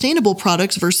their sustainable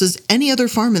products versus any other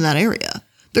farm in that area.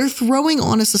 They're throwing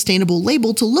on a sustainable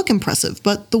label to look impressive,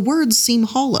 but the words seem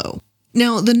hollow.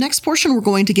 Now, the next portion we're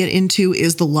going to get into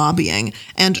is the lobbying.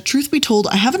 And truth be told,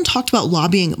 I haven't talked about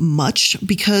lobbying much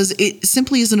because it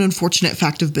simply is an unfortunate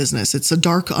fact of business. It's a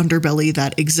dark underbelly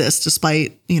that exists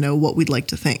despite, what we'd like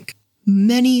to think.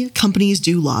 Many companies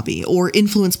do lobby or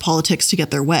influence politics to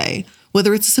get their way.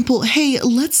 Whether it's a simple, hey,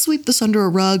 let's sweep this under a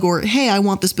rug, or hey, I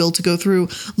want this bill to go through,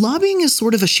 lobbying is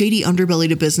sort of a shady underbelly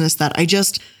to business that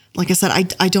like I said,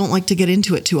 I don't like to get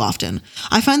into it too often.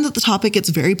 I find that the topic gets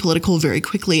very political very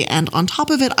quickly, and on top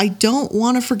of it, I don't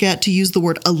want to forget to use the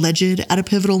word alleged at a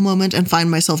pivotal moment and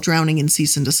find myself drowning in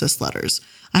cease and desist letters.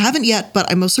 I haven't yet, but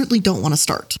I most certainly don't want to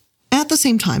start. At the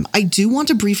same time, I do want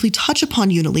to briefly touch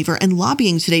upon Unilever and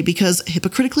lobbying today because,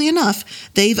 hypocritically enough,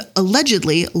 they've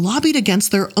allegedly lobbied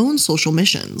against their own social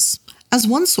missions. As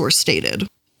one source stated,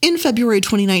 in February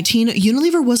 2019,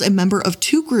 Unilever was a member of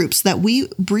 2 groups that we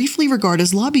briefly regard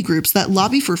as lobby groups that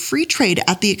lobby for free trade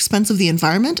at the expense of the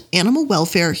environment, animal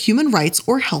welfare, human rights,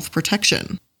 or health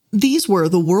protection. These were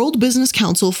the World Business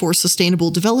Council for Sustainable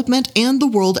Development and the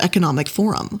World Economic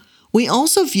Forum. We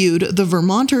also viewed the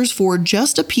Vermonters for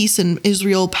Just a Peace in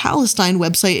Israel-Palestine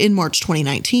website in March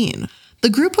 2019. The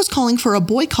group was calling for a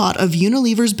boycott of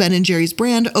Unilever's Ben & Jerry's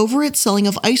brand over its selling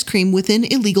of ice cream within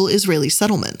illegal Israeli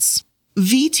settlements.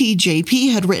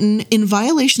 VTJP had written, in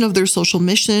violation of their social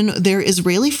mission, their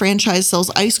Israeli franchise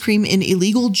sells ice cream in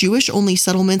illegal Jewish-only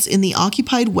settlements in the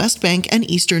occupied West Bank and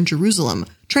eastern Jerusalem,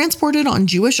 transported on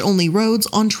Jewish-only roads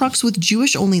on trucks with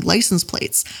Jewish-only license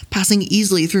plates, passing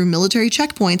easily through military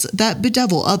checkpoints that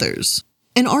bedevil others.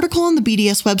 An article on the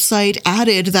BDS website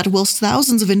added that whilst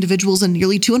thousands of individuals and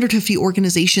nearly 250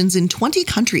 organizations in 20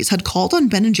 countries had called on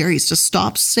Ben & Jerry's to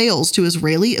stop sales to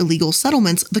Israeli illegal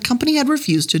settlements, the company had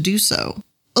refused to do so.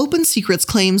 Open Secrets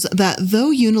claims that though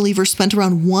Unilever spent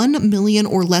around $1 million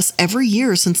or less every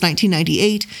year since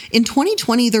 1998, in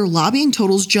 2020 their lobbying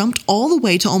totals jumped all the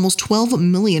way to almost $12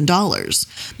 million.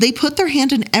 They put their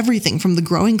hand in everything from the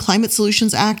Growing Climate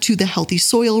Solutions Act to the Healthy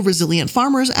Soil Resilient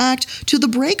Farmers Act to the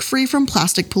Break Free from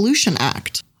Plastic Pollution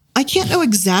Act. I can't know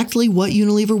exactly what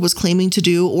Unilever was claiming to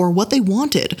do or what they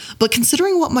wanted, but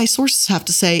considering what my sources have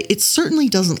to say, it certainly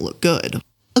doesn't look good.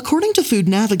 According to Food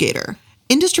Navigator,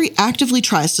 industry actively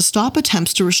tries to stop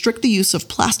attempts to restrict the use of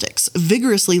plastics,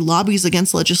 vigorously lobbies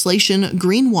against legislation,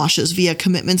 greenwashes via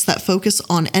commitments that focus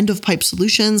on end-of-pipe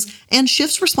solutions, and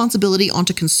shifts responsibility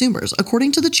onto consumers,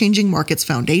 according to the Changing Markets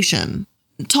Foundation.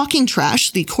 Talking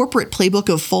Trash, the corporate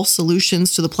playbook of false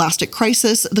solutions to the plastic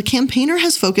crisis, the campaigner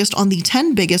has focused on the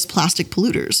 10 biggest plastic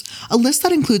polluters, a list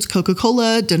that includes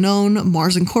Coca-Cola, Danone,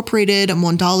 Mars Incorporated,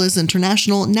 Mondelez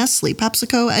International, Nestle,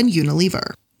 PepsiCo, and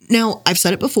Unilever. Now, I've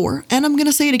said it before, and I'm going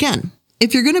to say it again.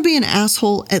 If you're going to be an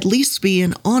asshole, at least be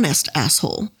an honest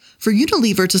asshole. For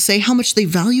Unilever to say how much they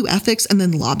value ethics and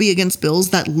then lobby against bills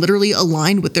that literally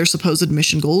align with their supposed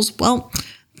mission goals, well,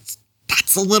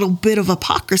 that's a little bit of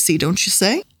hypocrisy, don't you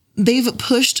say? They've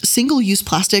pushed single-use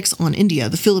plastics on India,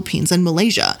 the Philippines, and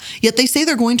Malaysia, yet they say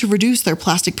they're going to reduce their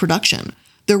plastic production.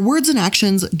 Their words and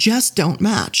actions just don't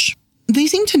match. They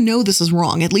seem to know this is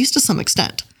wrong, at least to some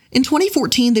extent. In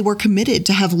 2014, they were committed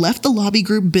to have left the lobby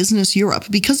group Business Europe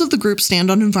because of the group's stand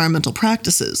on environmental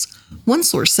practices. One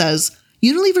source says,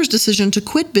 Unilever's decision to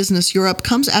quit Business Europe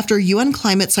comes after UN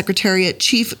Climate Secretariat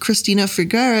Chief Cristina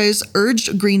Figueres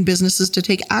urged green businesses to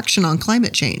take action on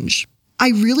climate change. I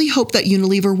really hope that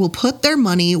Unilever will put their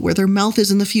money where their mouth is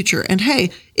in the future, and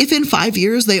hey, if in 5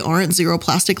 years they aren't zero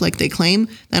plastic like they claim,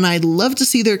 then I'd love to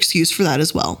see their excuse for that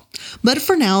as well. But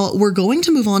for now, we're going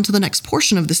to move on to the next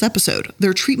portion of this episode,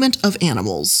 their treatment of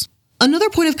animals. Another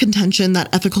point of contention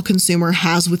that Ethical Consumer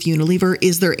has with Unilever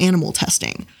is their animal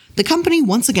testing. The company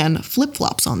once again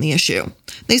flip-flops on the issue.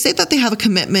 They say that they have a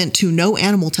commitment to no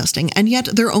animal testing, and yet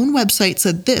their own website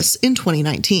said this in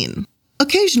 2019.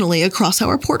 Occasionally, across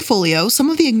our portfolio, some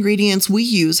of the ingredients we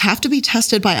use have to be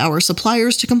tested by our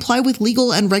suppliers to comply with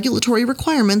legal and regulatory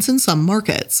requirements in some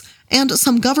markets, and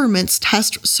some governments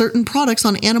test certain products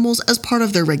on animals as part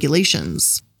of their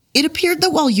regulations. It appeared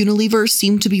that while Unilever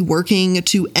seemed to be working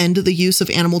to end the use of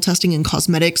animal testing in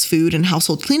cosmetics, food, and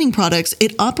household cleaning products,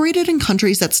 it operated in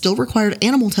countries that still required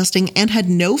animal testing and had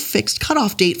no fixed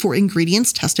cutoff date for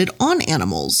ingredients tested on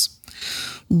animals.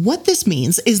 What this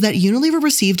means is that Unilever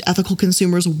received Ethical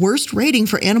Consumer's worst rating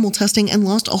for animal testing and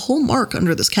lost a whole mark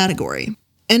under this category.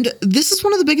 And this is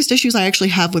one of the biggest issues I actually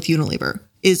have with Unilever,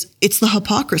 it's the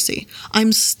hypocrisy.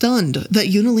 I'm stunned that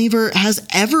Unilever has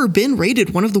ever been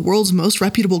rated one of the world's most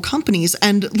reputable companies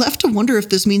and left to wonder if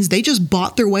this means they just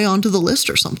bought their way onto the list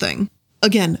or something.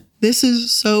 Again, this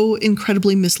is so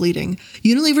incredibly misleading.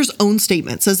 Unilever's own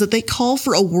statement says that they call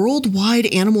for a worldwide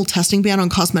animal testing ban on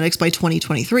cosmetics by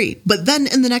 2023, but then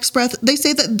in the next breath, they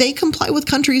say that they comply with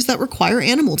countries that require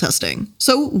animal testing.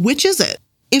 So which is it?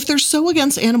 If they're so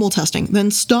against animal testing, then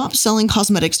stop selling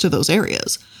cosmetics to those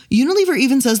areas. Unilever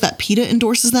even says that PETA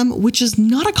endorses them, which is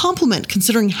not a compliment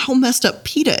considering how messed up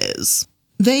PETA is.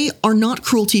 They are not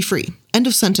cruelty-free. End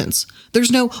of sentence.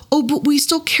 There's no, oh, but we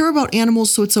still care about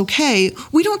animals, so it's okay.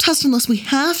 We don't test unless we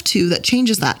have to. That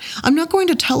changes that. I'm not going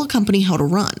to tell a company how to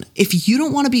run. If you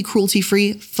don't want to be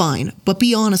cruelty-free, fine, but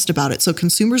be honest about it so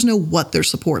consumers know what they're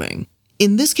supporting.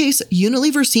 In this case,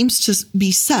 Unilever seems to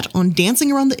be set on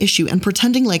dancing around the issue and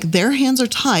pretending like their hands are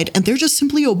tied and they're just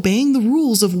simply obeying the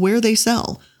rules of where they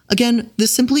sell. Again,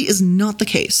 this simply is not the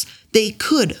case. They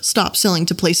could stop selling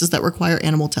to places that require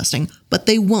animal testing, but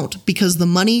they won't because the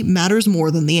money matters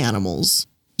more than the animals.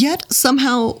 Yet,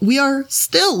 somehow, we are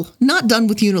still not done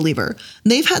with Unilever.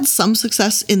 They've had some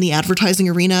success in the advertising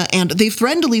arena, and they've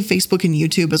threatened to leave Facebook and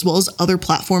YouTube as well as other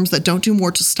platforms that don't do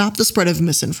more to stop the spread of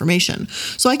misinformation.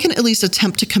 So I can at least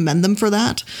attempt to commend them for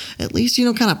that. At least,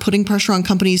 kind of putting pressure on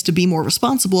companies to be more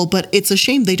responsible, but it's a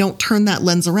shame they don't turn that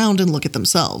lens around and look at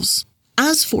themselves.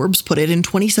 As Forbes put it in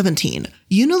 2017,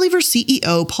 Unilever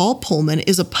CEO Paul Polman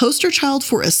is a poster child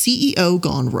for a CEO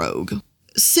gone rogue.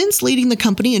 Since leading the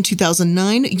company in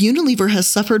 2009, Unilever has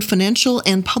suffered financial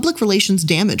and public relations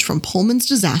damage from Polman's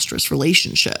disastrous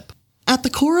relationship. At the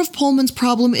core of Polman's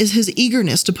problem is his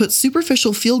eagerness to put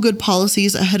superficial feel-good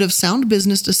policies ahead of sound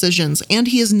business decisions, and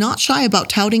he is not shy about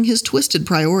touting his twisted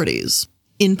priorities.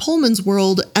 In Polman's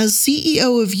world, as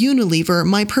CEO of Unilever,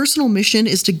 my personal mission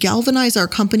is to galvanize our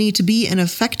company to be an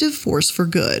effective force for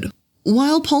good.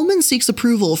 While Polman seeks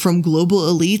approval from global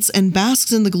elites and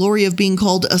basks in the glory of being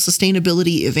called a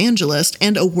sustainability evangelist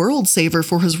and a world saver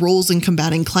for his roles in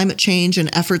combating climate change and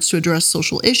efforts to address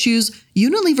social issues,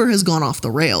 Unilever has gone off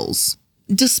the rails.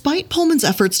 Despite Polman's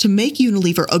efforts to make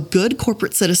Unilever a good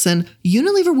corporate citizen,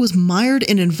 Unilever was mired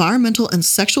in environmental and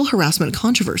sexual harassment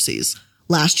controversies.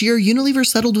 Last year, Unilever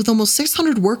settled with almost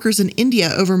 600 workers in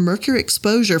India over mercury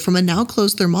exposure from a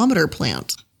now-closed thermometer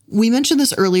plant. We mentioned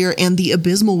this earlier and the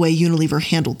abysmal way Unilever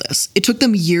handled this. It took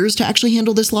them years to actually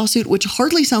handle this lawsuit, which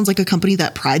hardly sounds like a company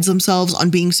that prides themselves on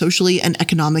being socially and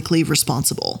economically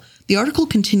responsible. The article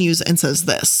continues and says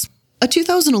this. A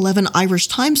 2011 Irish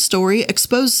Times story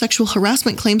exposed sexual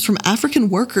harassment claims from African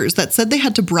workers that said they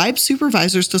had to bribe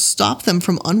supervisors to stop them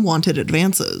from unwanted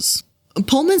advances.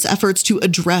 Polman's efforts to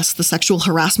address the sexual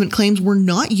harassment claims were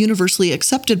not universally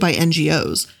accepted by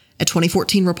NGOs. A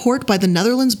 2014 report by the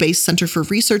Netherlands-based Center for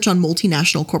Research on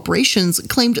Multinational Corporations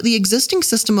claimed the existing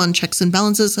system on checks and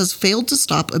balances has failed to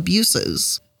stop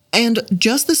abuses. And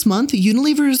just this month,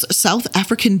 Unilever's South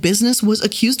African business was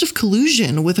accused of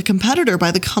collusion with a competitor by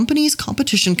the company's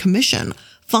Competition Commission.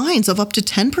 Fines of up to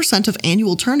 10% of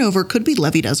annual turnover could be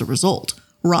levied as a result.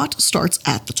 Rot starts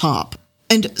at the top.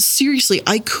 And seriously,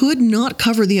 I could not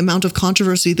cover the amount of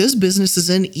controversy this business is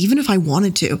in even if I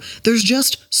wanted to. There's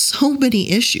just so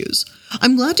many issues.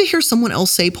 I'm glad to hear someone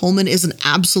else say Polman is an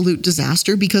absolute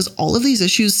disaster because all of these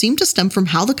issues seem to stem from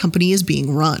how the company is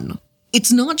being run.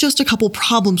 It's not just a couple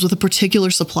problems with a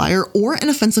particular supplier or an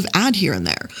offensive ad here and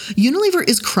there. Unilever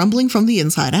is crumbling from the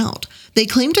inside out. They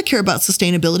claim to care about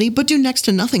sustainability, but do next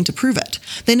to nothing to prove it.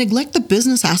 They neglect the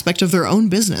business aspect of their own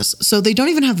business, so they don't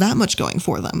even have that much going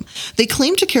for them. They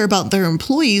claim to care about their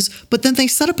employees, but then they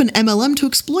set up an MLM to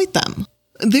exploit them.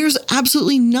 There's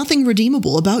absolutely nothing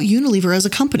redeemable about Unilever as a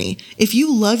company. If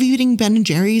you love eating Ben &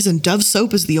 Jerry's and Dove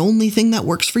soap is the only thing that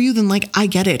works for you, then I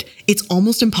get it. It's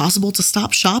almost impossible to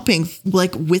stop shopping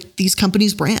with these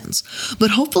companies' brands. But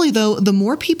hopefully though, the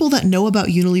more people that know about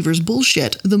Unilever's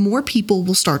bullshit, the more people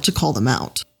will start to call them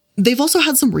out. They've also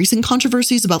had some recent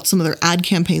controversies about some of their ad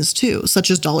campaigns too,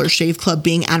 such as Dollar Shave Club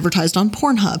being advertised on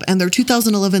Pornhub and their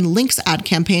 2011 Lynx ad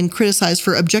campaign criticized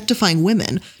for objectifying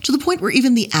women to the point where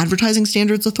even the Advertising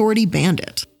Standards Authority banned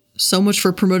it. So much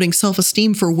for promoting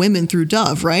self-esteem for women through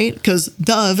Dove, right? Because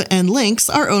Dove and Lynx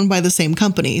are owned by the same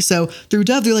company. So through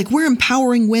Dove, they're like, we're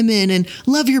empowering women and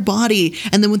love your body.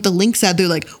 And then with the Lynx ad, they're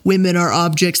like, women are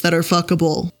objects that are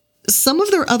fuckable. Some of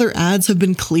their other ads have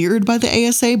been cleared by the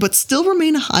ASA, but still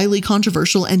remain highly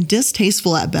controversial and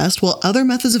distasteful at best, while other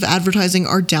methods of advertising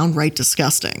are downright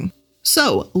disgusting.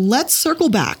 So, let's circle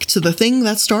back to the thing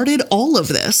that started all of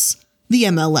this, the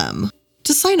MLM.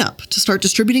 To sign up to start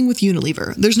distributing with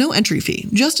Unilever, there's no entry fee,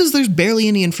 just as there's barely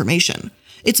any information.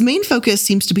 Its main focus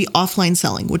seems to be offline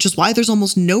selling, which is why there's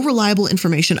almost no reliable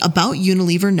information about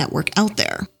Unilever network out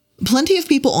there. Plenty of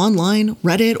people online,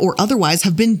 Reddit, or otherwise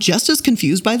have been just as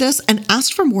confused by this and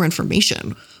asked for more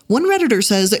information. One Redditor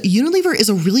says, Unilever is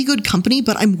a really good company,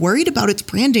 but I'm worried about its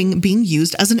branding being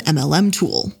used as an MLM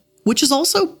tool. Which is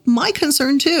also my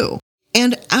concern too.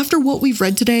 And after what we've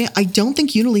read today, I don't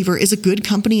think Unilever is a good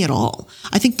company at all.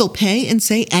 I think they'll pay and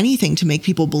say anything to make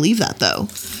people believe that though.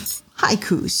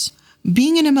 Haikus.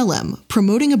 Being an MLM,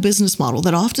 promoting a business model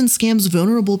that often scams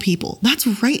vulnerable people,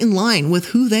 that's right in line with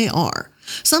who they are.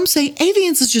 Some say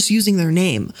Aviance is just using their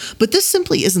name, but this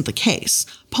simply isn't the case.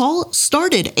 Paul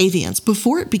started Aviance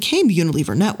before it became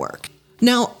Unilever Network.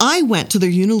 Now, I went to their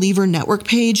Unilever Network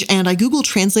page and I Google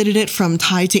translated it from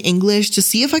Thai to English to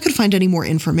see if I could find any more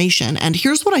information, and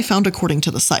here's what I found according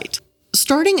to the site.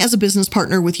 Starting as a business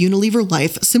partner with Unilever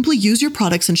Life, simply use your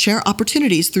products and share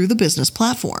opportunities through the business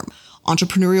platform.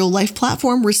 Entrepreneurial Life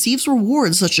platform receives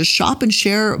rewards such as shop and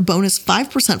share bonus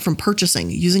 5% from purchasing,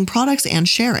 using products and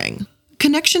sharing.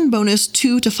 Connection bonus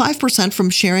 2 to 5% from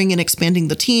sharing and expanding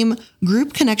the team,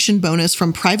 group connection bonus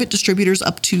from private distributors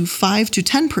up to 5 to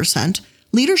 10%,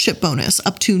 leadership bonus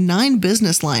up to 9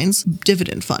 business lines,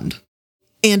 dividend fund.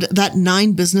 And that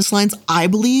 9 business lines, I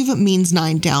believe, means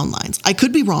 9 downlines. I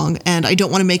could be wrong, and I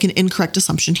don't want to make an incorrect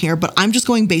assumption here, but I'm just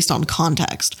going based on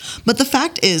context. But the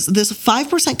fact is, this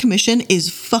 5% commission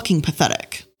is fucking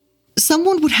pathetic.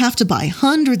 Someone would have to buy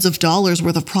hundreds of dollars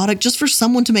worth of product just for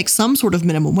someone to make some sort of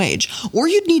minimum wage, or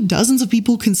you'd need dozens of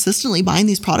people consistently buying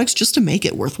these products just to make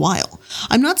it worthwhile.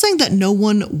 I'm not saying that no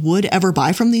one would ever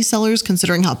buy from these sellers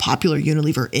considering how popular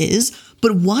Unilever is,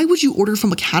 but why would you order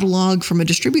from a catalog from a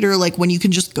distributor when you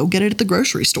can just go get it at the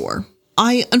grocery store?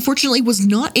 I unfortunately was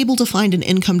not able to find an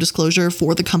income disclosure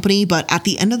for the company, but at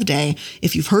the end of the day,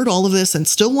 if you've heard all of this and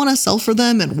still want to sell for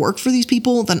them and work for these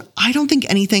people, then I don't think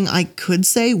anything I could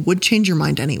say would change your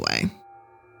mind anyway.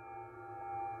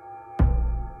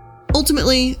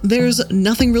 Ultimately, there's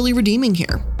nothing really redeeming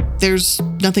here. There's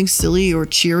nothing silly or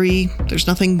cheery. There's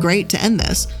nothing great to end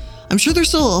this. I'm sure there's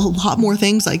still a lot more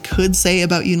things I could say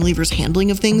about Unilever's handling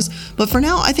of things, but for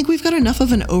now, I think we've got enough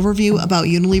of an overview about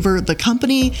Unilever, the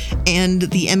company, and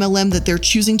the MLM that they're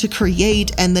choosing to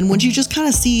create, and then once you just kind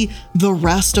of see the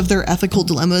rest of their ethical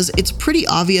dilemmas, it's pretty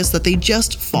obvious that they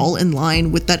just fall in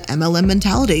line with that MLM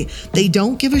mentality. They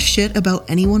don't give a shit about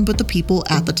anyone but the people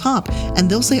at the top, and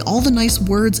they'll say all the nice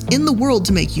words in the world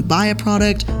to make you buy a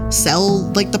product, sell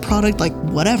the product,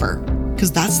 whatever,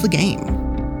 because that's the game.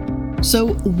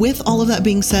 So with all of that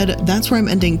being said, that's where I'm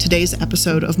ending today's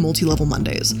episode of Multi-Level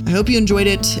Mondays. I hope you enjoyed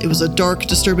it. It was a dark,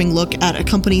 disturbing look at a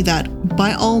company that,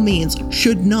 by all means,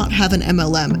 should not have an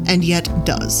MLM, and yet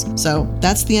does. So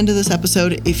that's the end of this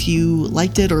episode. If you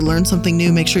liked it or learned something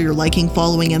new, make sure you're liking,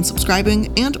 following, and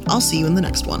subscribing, and I'll see you in the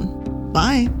next one.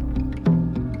 Bye!